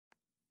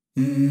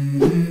Let's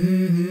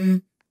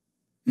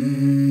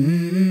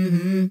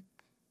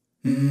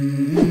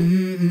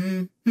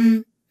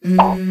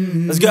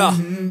go.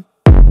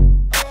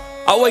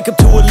 I wake up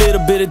to a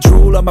little bit of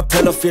drool on my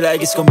pillow, feel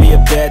like it's gonna be a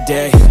bad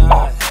day.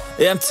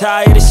 Yeah, I'm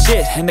tired of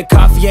shit, and the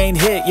coffee ain't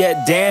hit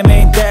yet, damn,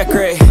 ain't that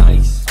great.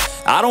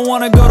 I don't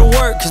wanna go to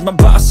work, cause my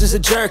boss is a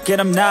jerk,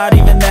 and I'm not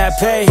even that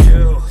paid.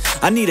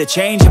 I need a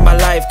change in my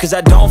life, cause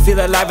I don't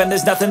feel alive, and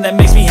there's nothing that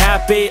makes me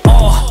happy.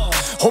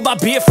 Hold my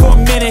beer for a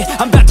minute,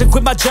 I'm about to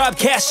quit my job,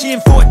 cash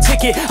in for a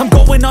ticket. I'm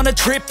going on a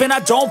trip and I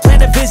don't plan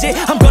to visit.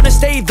 I'm gonna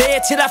stay there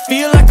till I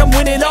feel like I'm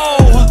winning,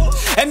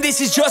 and this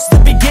is just the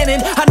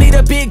beginning. I need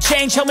a big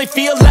change, help me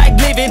feel like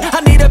living.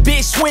 I need a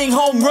big swing,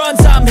 home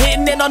runs I'm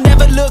hitting, and I'll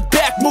never look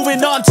back,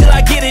 moving on till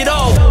I get it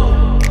all.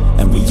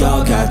 And we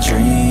all got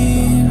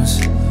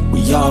dreams,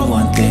 we all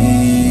want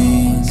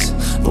things,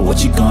 but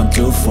what you gonna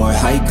do for it?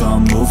 How you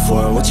gonna move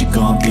for it? What you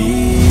gonna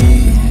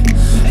be?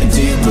 And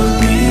do you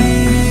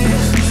believe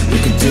you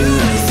can do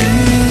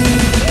anything?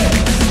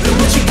 But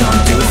what you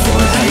gonna do for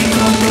it? How you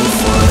gonna move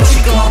for it? What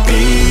you gonna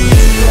be?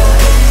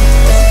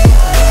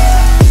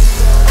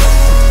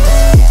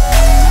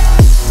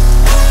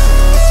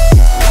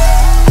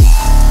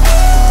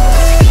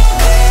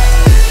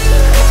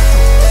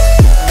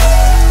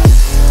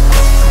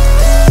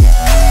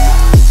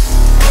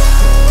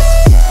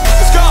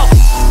 Let's go!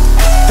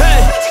 Hey!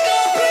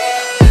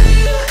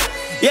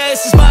 Yeah,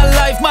 this is my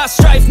life, my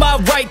strife, my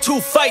right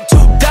to fight, to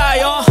die,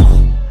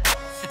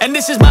 and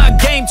this is my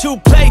game to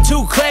play,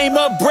 to claim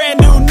a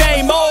brand new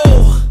name,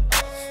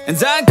 and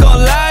I ain't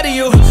gonna lie to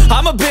you,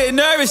 I'm a bit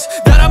nervous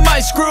that I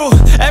might screw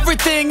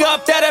everything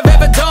up that I've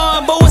ever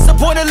done. But what's the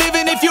point of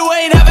living if you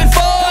ain't having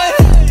fun?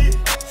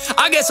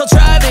 I guess I'll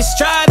try this,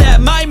 try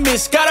that, might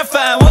miss, gotta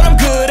find what I'm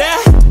good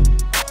at.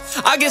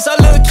 I guess I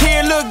look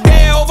here, look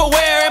there, over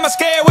where am I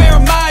scared, where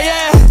am I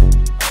at?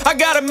 I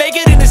gotta make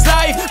it in this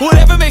life,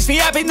 whatever makes me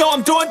happy, know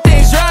I'm doing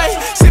things right.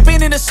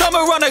 Sipping in the summer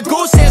on a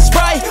goose and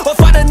Sprite, or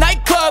find a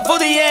nightclub for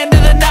the end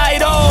of the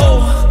night,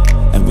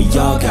 And we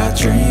all got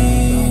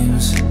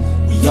dreams,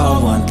 we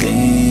all want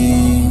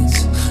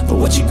things, but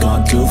what you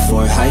gonna do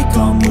for it? How you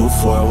gonna move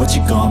for it? What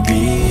you gonna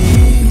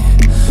be?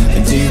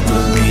 And do you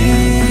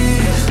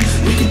believe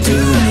you can do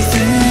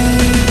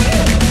anything?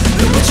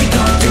 But what you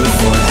gonna do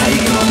for it? How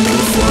you gonna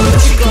move for it?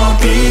 What you gonna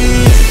be?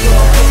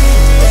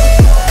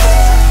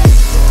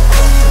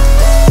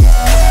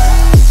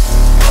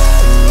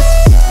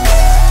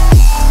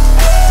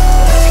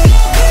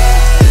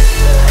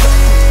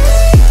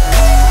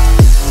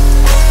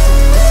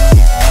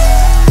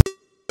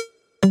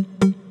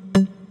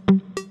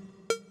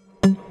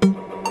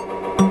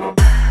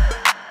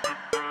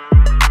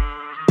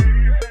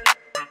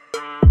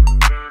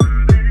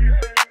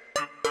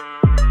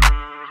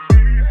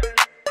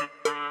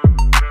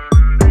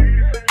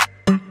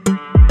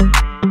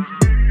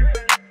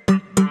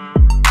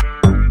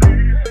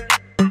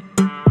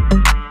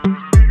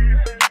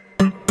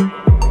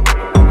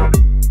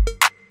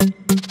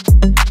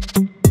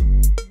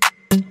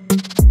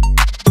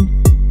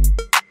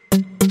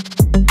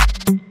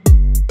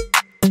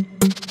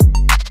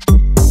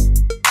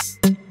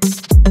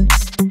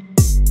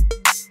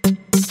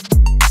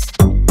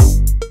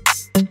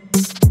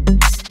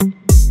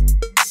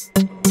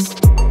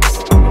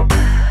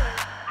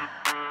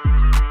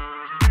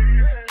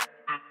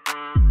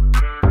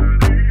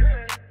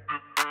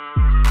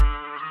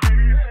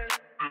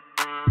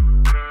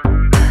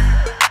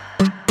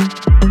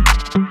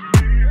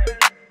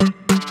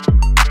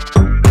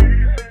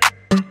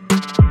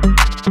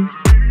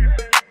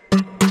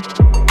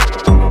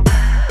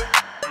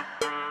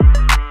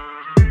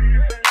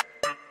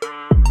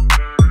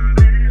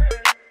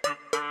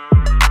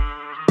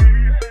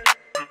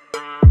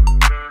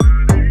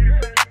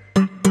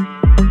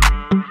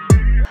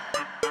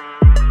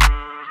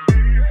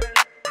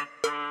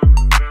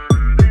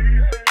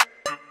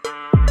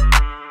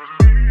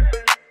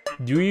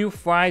 Do you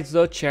find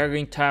the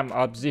sharing time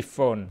of the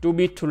phone to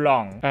be too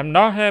long? I'm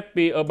not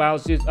happy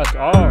about this at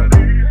all.